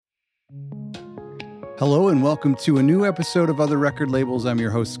Hello and welcome to a new episode of Other Record Labels. I'm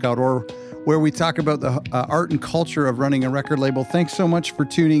your host, Scott Orr, where we talk about the art and culture of running a record label. Thanks so much for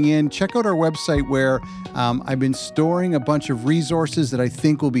tuning in. Check out our website where I've been storing a bunch of resources that I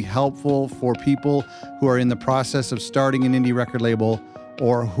think will be helpful for people who are in the process of starting an indie record label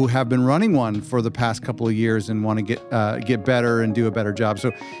or who have been running one for the past couple of years and want to get better and do a better job.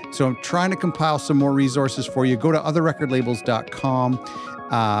 So I'm trying to compile some more resources for you. Go to otherrecordlabels.com.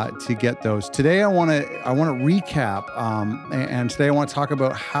 To get those. Today I want to recap, and today I want to talk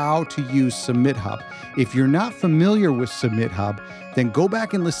about how to use SubmitHub. If you're not familiar with SubmitHub, then go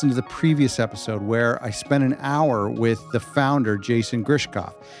back and listen to the previous episode where I spent an hour with the founder, Jason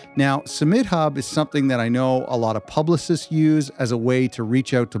Grishkoff. Now, SubmitHub is something that I know a lot of publicists use as a way to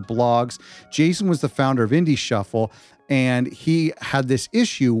reach out to blogs. Jason was the founder of Indie Shuffle, and he had this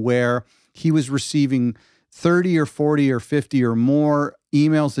issue where he was receiving 30 or 40 or 50 or more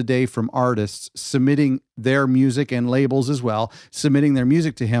emails a day from artists submitting their music, and labels as well, submitting their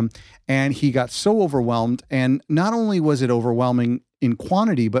music to him. And he got so overwhelmed. And not only was it overwhelming in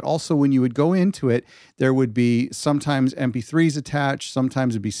quantity, but also when you would go into it, there would be sometimes MP3s attached,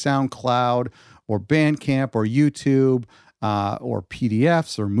 sometimes it'd be SoundCloud or Bandcamp or YouTube or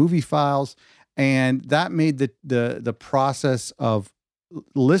PDFs or movie files. And that made the process of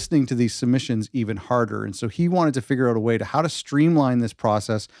listening to these submissions even harder. And so he wanted to figure out a way to how to streamline this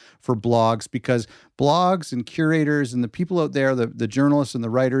process for blogs, because blogs and curators and the people out there, the journalists and the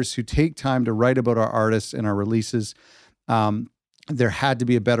writers who take time to write about our artists and our releases, there had to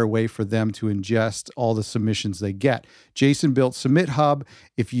be a better way for them to ingest all the submissions they get. Jason built SubmitHub.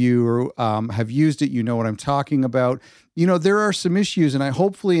 If you have used it, you know what I'm talking about. You know, there are some issues, and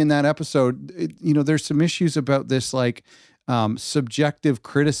hopefully in that episode, there's some issues about this, like, subjective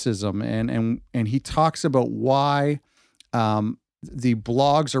criticism, and he talks about why the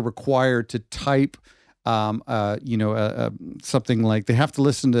blogs are required to type something like, they have to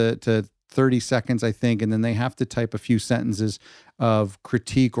listen to 30 seconds, I think, and then they have to type a few sentences of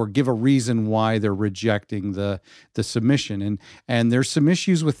critique or give a reason why they're rejecting the submission. And there's some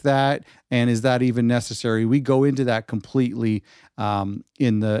issues with that. And is that even necessary? We go into that completely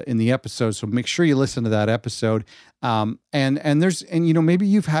in the episode. So make sure you listen to that episode. Maybe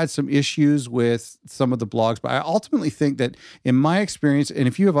you've had some issues with some of the blogs, but I ultimately think that in my experience, and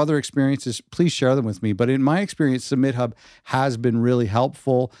if you have other experiences, please share them with me. But in my experience, SubmitHub has been really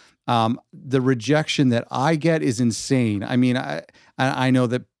helpful. The rejection that I get is insane. I mean, I know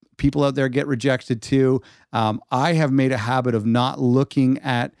that people out there get rejected too. I have made a habit of not looking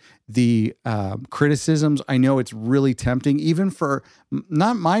at the criticisms. I know it's really tempting, even for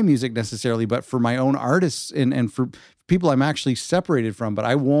not my music necessarily, but for my own artists and for people I'm actually separated from. But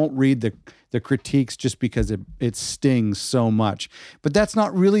I won't read the critiques just because it stings so much. But that's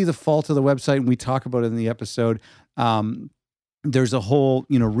not really the fault of the website, and we talk about it in the episode. There's a whole,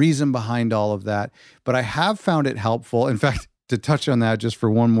 reason behind all of that, but I have found it helpful. In fact, to touch on that just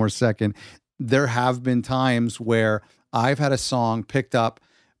for one more second, there have been times where I've had a song picked up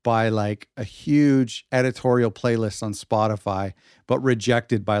by like a huge editorial playlist on Spotify, but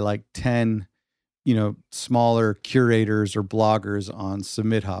rejected by like 10, smaller curators or bloggers on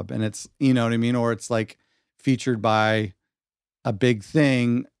SubmitHub. And it's, you know what I mean? Or it's like featured by a big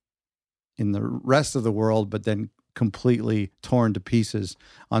thing in the rest of the world, but then completely torn to pieces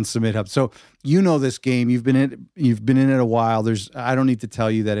on SubmitHub. So this game. You've been in it a while. I don't need to tell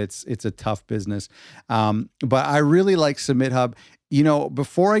you that it's a tough business. But I really like SubmitHub.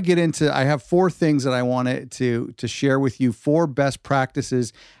 Before I get into, I have 4 things that I wanted to share with you, 4 best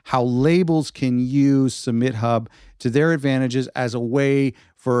practices, how labels can use SubmitHub to their advantages as a way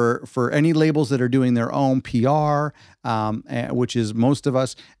for any labels that are doing their own PR, which is most of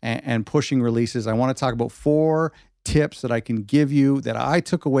us, and pushing releases. I want to talk about 4 tips that I can give you that I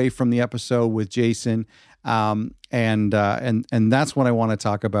took away from the episode with Jason. And that's what I want to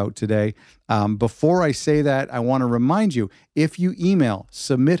talk about today. Before I say that, I want to remind you, if you email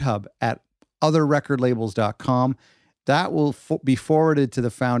SubmitHub at otherrecordlabels.com, that will be forwarded to the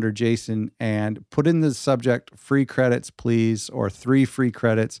founder, Jason, and put in the subject, free credits, please, or 3 free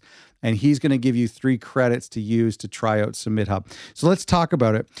credits. And he's going to give you 3 credits to use to try out SubmitHub. So let's talk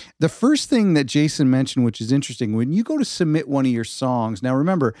about it. The first thing that Jason mentioned, which is interesting, when you go to submit one of your songs, now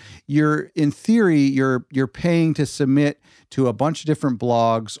remember, you're paying to submit to a bunch of different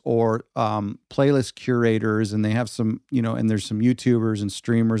blogs or playlist curators, and they have some, and there's some YouTubers and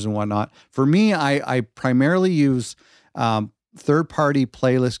streamers and whatnot. For me, I primarily use third-party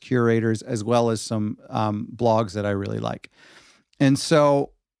playlist curators as well as some blogs that I really like. And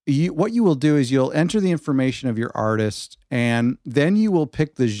so what you will do is you'll enter the information of your artist, and then you will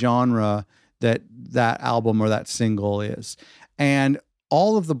pick the genre that album or that single is. And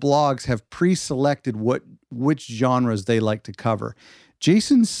all of the blogs have pre-selected which genres they like to cover.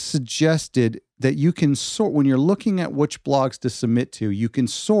 Jason suggested that you can sort, when you're looking at which blogs to submit to, you can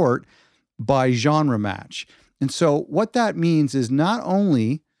sort by genre match. And so what that means is not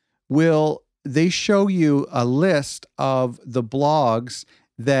only will they show you a list of the blogs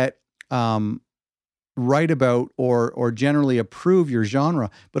that write about or generally approve your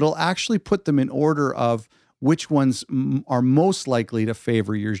genre, but it'll actually put them in order of which ones are most likely to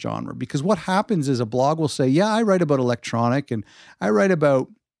favor your genre. Because what happens is a blog will say, yeah, I write about electronic, and I write about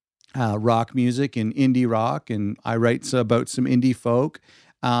rock music and indie rock, and I write about some indie folk.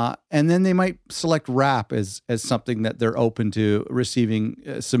 And then they might select rap as something that they're open to receiving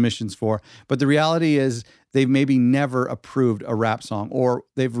submissions for. But the reality is they've maybe never approved a rap song, or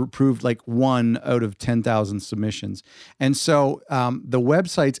they've approved like 1 out of 10,000 submissions. And so the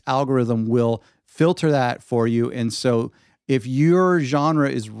website's algorithm will filter that for you. And so if your genre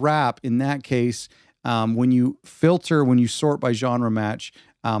is rap, in that case, when you sort by genre match,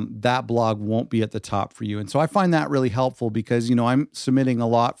 that blog won't be at the top for you. And so I find that really helpful because, I'm submitting a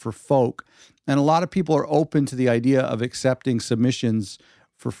lot for folk, and a lot of people are open to the idea of accepting submissions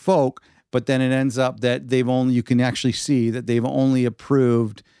for folk, but then it ends up that you can actually see that they've only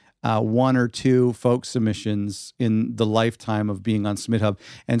approved 1 or 2 folk submissions in the lifetime of being on SubmitHub.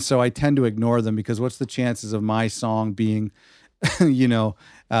 And so I tend to ignore them, because what's the chances of my song being,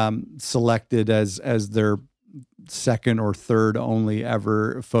 selected as their second or third only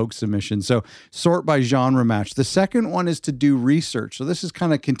ever folk submission? So sort by genre match. The second one is to do research. So this is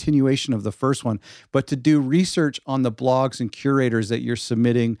kind of a continuation of the first one, but to do research on the blogs and curators that you're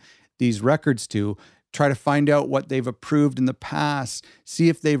submitting these records to. Try to find out what they've approved in the past. See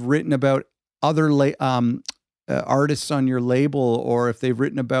if they've written about other artists on your label, or if they've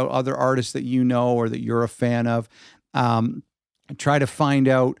written about other artists that you know or that you're a fan of. Try to find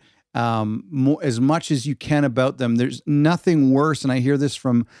out as much as you can about them. There's nothing worse, and I hear this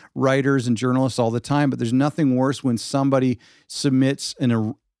from writers and journalists all the time, but there's nothing worse when somebody submits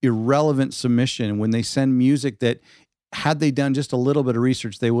an irrelevant submission, when they send music that, had they done just a little bit of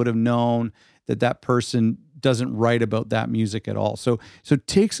research, they would have known that person doesn't write about that music at all. So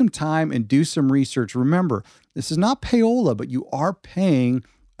take some time and do some research. Remember, this is not payola, but you are paying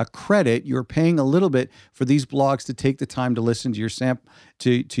a credit. You're paying a little bit for these blogs to take the time to listen to your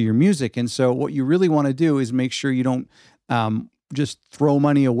to your music. And so what you really want to do is make sure you don't just throw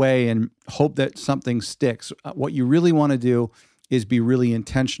money away and hope that something sticks. What you really want to do is be really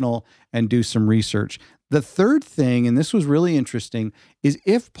intentional and do some research. The third thing, and this was really interesting, is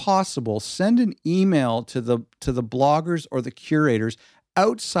if possible, send an email to the bloggers or the curators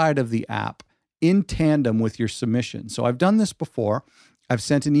outside of the app in tandem with your submission. So I've done this before. I've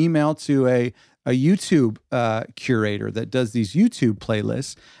sent an email to a YouTube curator that does these YouTube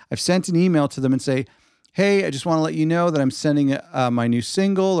playlists. I've sent an email to them and say, hey, I just want to let you know that I'm sending my new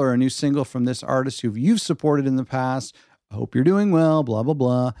single, or a new single from this artist who you've supported in the past. I hope you're doing well, blah, blah,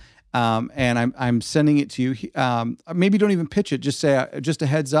 blah. And I'm sending it to you. Maybe don't even pitch it. Just say, just a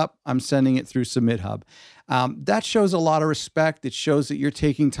heads up, I'm sending it through SubmitHub. That shows a lot of respect. It shows that you're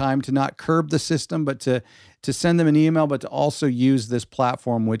taking time to not curb the system, but to send them an email, but to also use this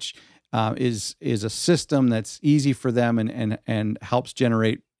platform, which is a system that's easy for them and helps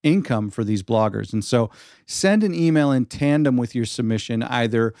generate income for these bloggers. And so send an email in tandem with your submission,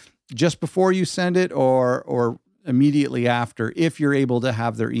 either just before you send it or immediately after, if you're able to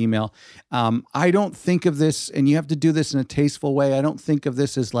have their email. I don't think of this, and you have to do this in a tasteful way, I don't think of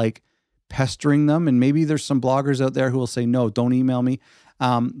this as like pestering them. And maybe there's some bloggers out there who will say, no, don't email me.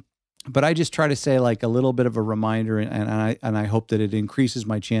 But I just try to say like a little bit of a reminder, and I hope that it increases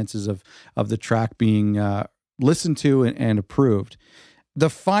my chances of the track being listened to and approved. The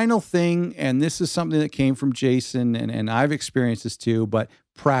final thing, and this is something that came from Jason, and I've experienced this too, but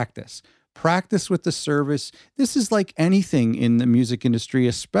practice. Practice with the service. This is like anything in the music industry,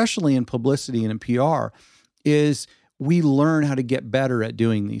 especially in publicity and in PR, is we learn how to get better at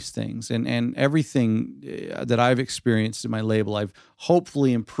doing these things. And everything that I've experienced in my label, I've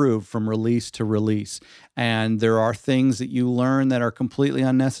hopefully improved from release to release. And there are things that you learn that are completely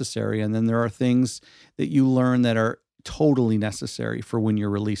unnecessary. And then there are things that you learn that are totally necessary for when you're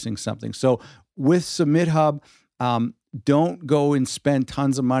releasing something. So with SubmitHub, don't go and spend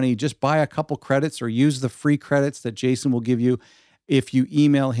tons of money. Just buy a couple credits or use the free credits that Jason will give you if you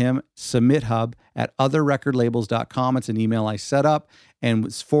email him, submithub@otherrecordlabels.com. It's an email I set up and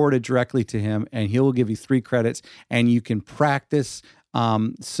was forwarded directly to him, and he will give you 3 credits, and you can practice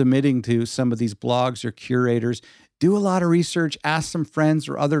submitting to some of these blogs or curators, do a lot of research, ask some friends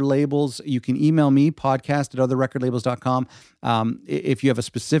or other labels. You can email me, podcast@otherrecordlabels.com, if you have a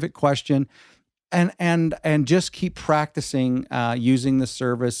specific question. And just keep practicing using the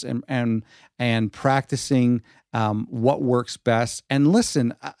service and practicing what works best. And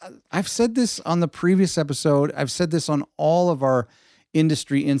listen, I've said this on the previous episode. I've said this on all of our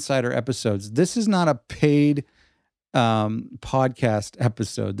Industry Insider episodes. This is not a paid podcast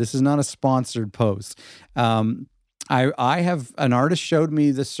episode. This is not a sponsored post. I have an artist showed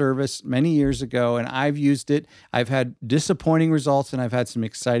me the service many years ago, and I've used it. I've had disappointing results, and I've had some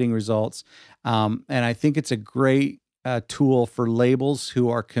exciting results. And I think it's a great tool for labels who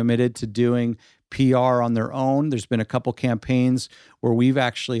are committed to doing PR on their own. There's been a couple campaigns where we've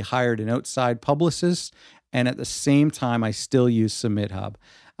actually hired an outside publicist, and at the same time, I still use SubmitHub.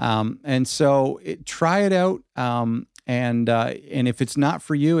 And so try it out. And if it's not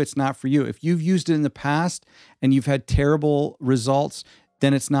for you, it's not for you. If you've used it in the past and you've had terrible results,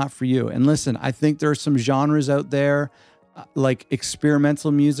 then it's not for you. And listen, I think there are some genres out there like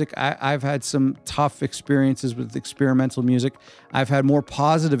experimental music. I've had some tough experiences with experimental music. I've had more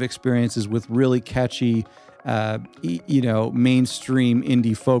positive experiences with really catchy, mainstream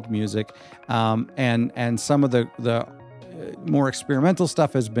indie folk music. And some of the more experimental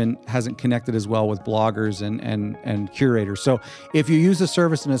stuff hasn't connected as well with bloggers and curators. So if you use the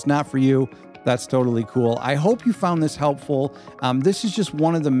service and it's not for you, that's totally cool. I hope you found this helpful. This is just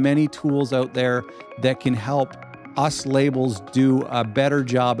one of the many tools out there that can help us labels do a better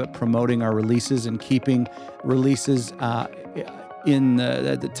job at promoting our releases and keeping releases in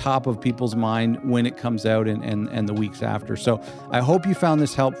the top of people's mind when it comes out and the weeks after. So I hope you found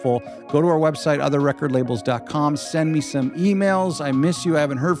this helpful. Go to our website, otherrecordlabels.com. Send me some emails. I miss you. I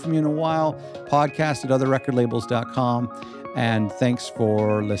haven't heard from you in a while. Podcast@otherrecordlabels.com. And thanks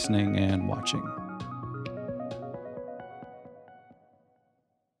for listening and watching.